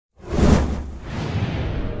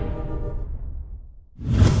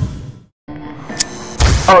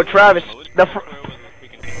Oh, Travis.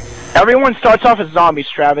 Everyone starts off as zombies,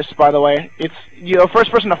 Travis, by the way. It's the first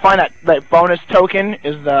person to find that bonus token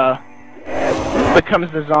is becomes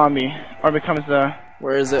the zombie. Or becomes the...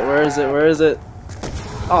 Where is it? Where is it? Where is it?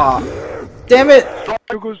 Aw. Damn it!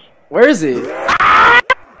 Where is he?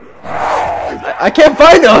 I can't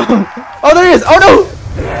find him! Oh, there he is! Oh no!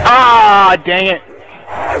 Ah, dang it.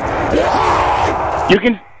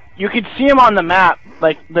 You can see him on the map.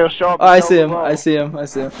 Like, they'll show up. Oh, I see him. I see him. I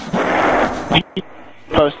see him.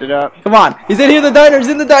 Posted up. Come on! He's in here in the diner! He's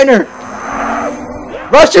in the diner!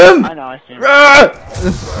 Rush him! I know, I see him.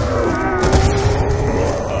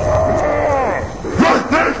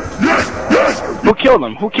 Who killed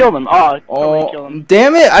him? Who killed him? Oh, killed him.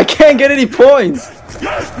 Damn it! I can't get any points!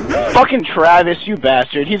 Fucking Travis, you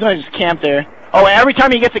bastard. He's gonna just camp there. Oh, and every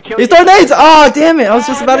time he gets a kill... He's throwing nades! Oh, damn it! I was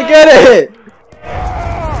just about to get it!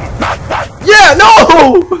 Yeah!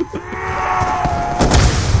 No!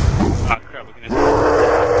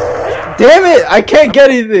 Damn it! I can't get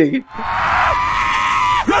anything!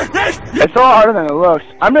 It's a lot harder than it looks.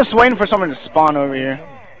 I'm just waiting for someone to spawn over here.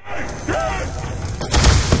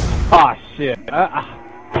 Oh shit.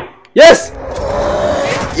 Yes!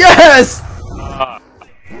 Yes!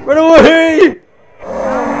 Run away!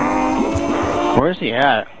 Where's he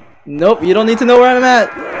at? Nope, you don't need to know where I'm at.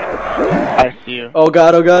 I see you. Oh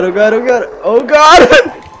god, oh god, oh god, oh god, oh god!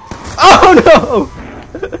 Oh no!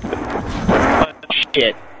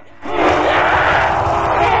 Shit.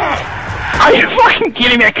 Are you fucking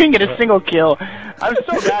kidding me? I couldn't get a single kill. I'm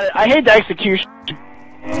so bad at I hate the execution.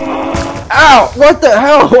 Ow! What the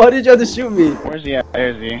hell? Why did you have to shoot me? Where's he at?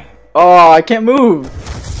 There's he. Oh, I can't move.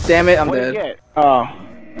 Damn it, I'm dead. Get? Oh.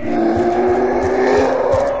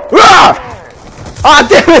 Ah! Ah,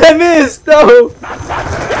 damn it, I missed! No!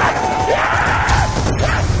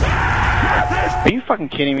 Are you fucking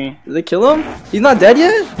kidding me? Did they kill him? He's not dead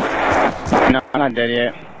yet? No, I'm not dead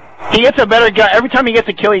yet. He gets a better gun. Every time he gets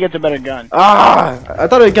a kill, he gets a better gun. Ah! I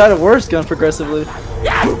thought it got a worse gun progressively.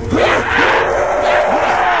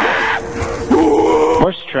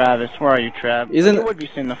 Where's Travis? Where are you, Trav? He's in. You would be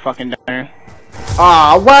sitting in the fucking diner.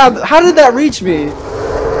 Ah, wow! How did that reach me?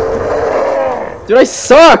 Dude, I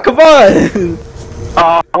suck! Come on!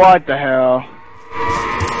 Oh, what the hell?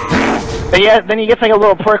 But yeah, then he gets like a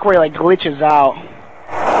little perk where he like glitches out.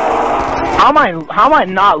 How am I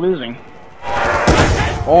not losing?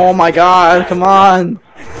 Oh my god, come on!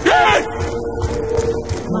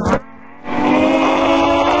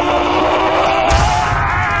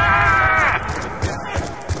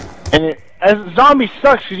 And zombie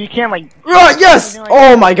sucks because you can't like... Yes! Like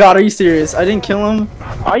oh my god, are you serious? I didn't kill him?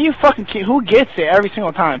 Are you fucking kidding? Who gets it every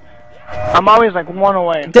single time? I'm always like one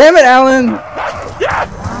away. Damn it, Alan!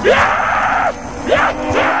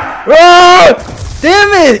 Ah!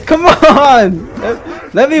 Damn it! Come on!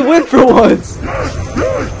 Let me win for once!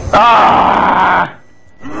 Ah!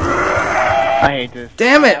 I hate this.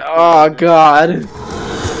 Damn it! Oh god.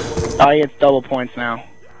 Oh, he gets double points now.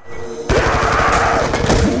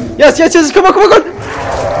 Yes, yes, yes! Come on, come on, come on!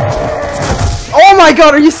 Oh my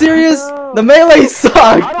god, are you serious? The melee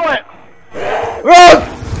sucks!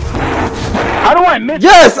 How do I miss?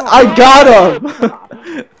 Yes, I got him!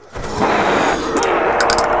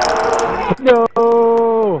 No!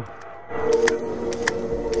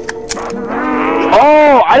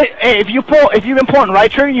 Oh, hey, if you've been pulling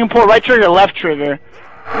right trigger, you can pull right trigger, left trigger.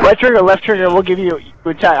 Right trigger, left trigger will give you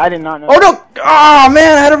attack. I did not know. Oh no! Oh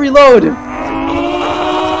man, I had to reload!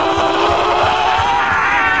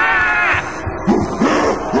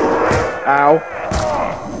 Ow.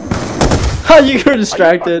 You were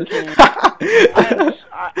distracted.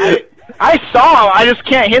 I saw him, I just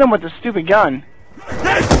can't hit him with the stupid gun.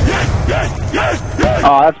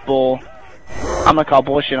 Oh, that's bull. I'm gonna call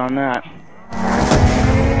bullshit on that.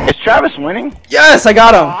 Is Travis winning? Yes, I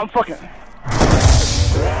got him! Oh, I'm fucking...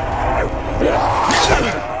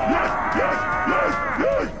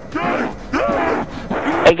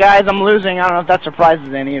 Hey guys, I'm losing. I don't know if that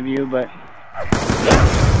surprises any of you, but...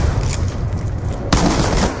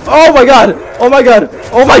 Oh my god! Oh my god!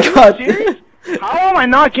 Oh my god! Serious? How am I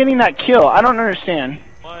not getting that kill? I don't understand.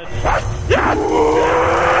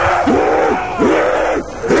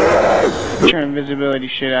 Get your invisibility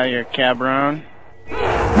shit out of here, cabron.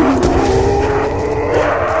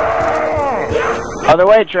 Other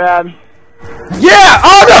way, Trav. Yeah!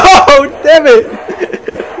 Oh no! Damn it!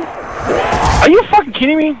 Are you fucking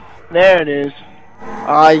kidding me? There it is.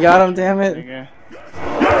 Ah, you got him, damn it. Okay.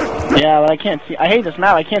 Yeah, but I can't see. I hate this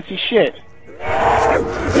map. I can't see shit.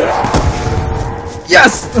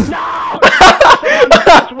 Yes! No!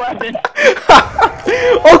 Weapon.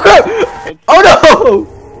 Oh crap! Oh no!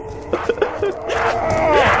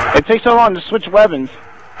 takes so long to switch weapons.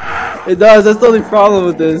 It does. That's the only problem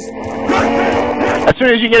with this. As soon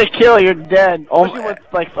as you get a kill, you're dead. Especially with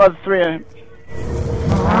like other three of them.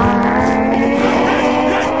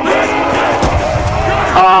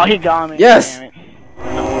 Oh, he got me. Yes. Damn it.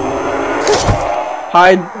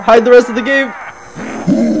 Hide the rest of the game.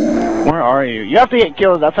 Where are you? You have to get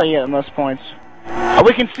kills. That's how you get the most points. Oh,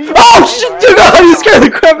 we can see you. Oh shit! Dude, God, you scared the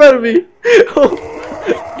crap out of me.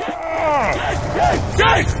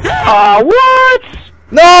 What?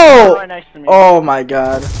 No! Oh, nice to meet you. Oh my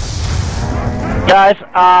god. Guys,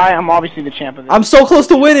 I am obviously the champ of this. I'm so close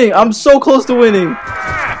to winning. I'm so close to winning.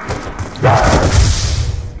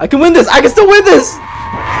 I can win this. I can still win this.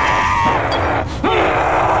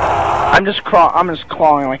 I'm just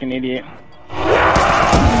clawing like an idiot.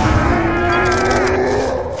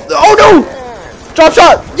 Oh no! Drop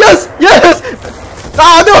shot! Yes! Yes!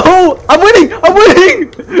 Ah no! I'm winning! I'm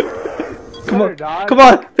winning! Come on! Come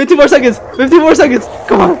on! 15 more seconds! 15 more seconds!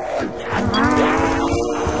 Come on!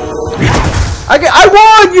 I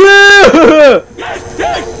won!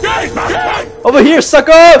 Yeah! Over here,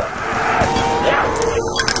 sucker!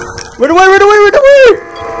 Run away! Run away! Run away!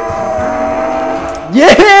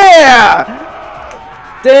 Yeah!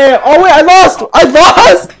 Damn! Oh wait! I lost! I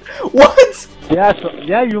lost! What?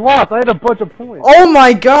 Yeah, you lost. I had a bunch of points. Oh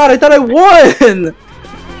my god, I thought I won!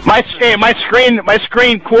 My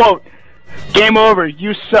screen quote, game over,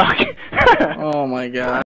 you suck. Oh my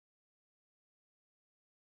god.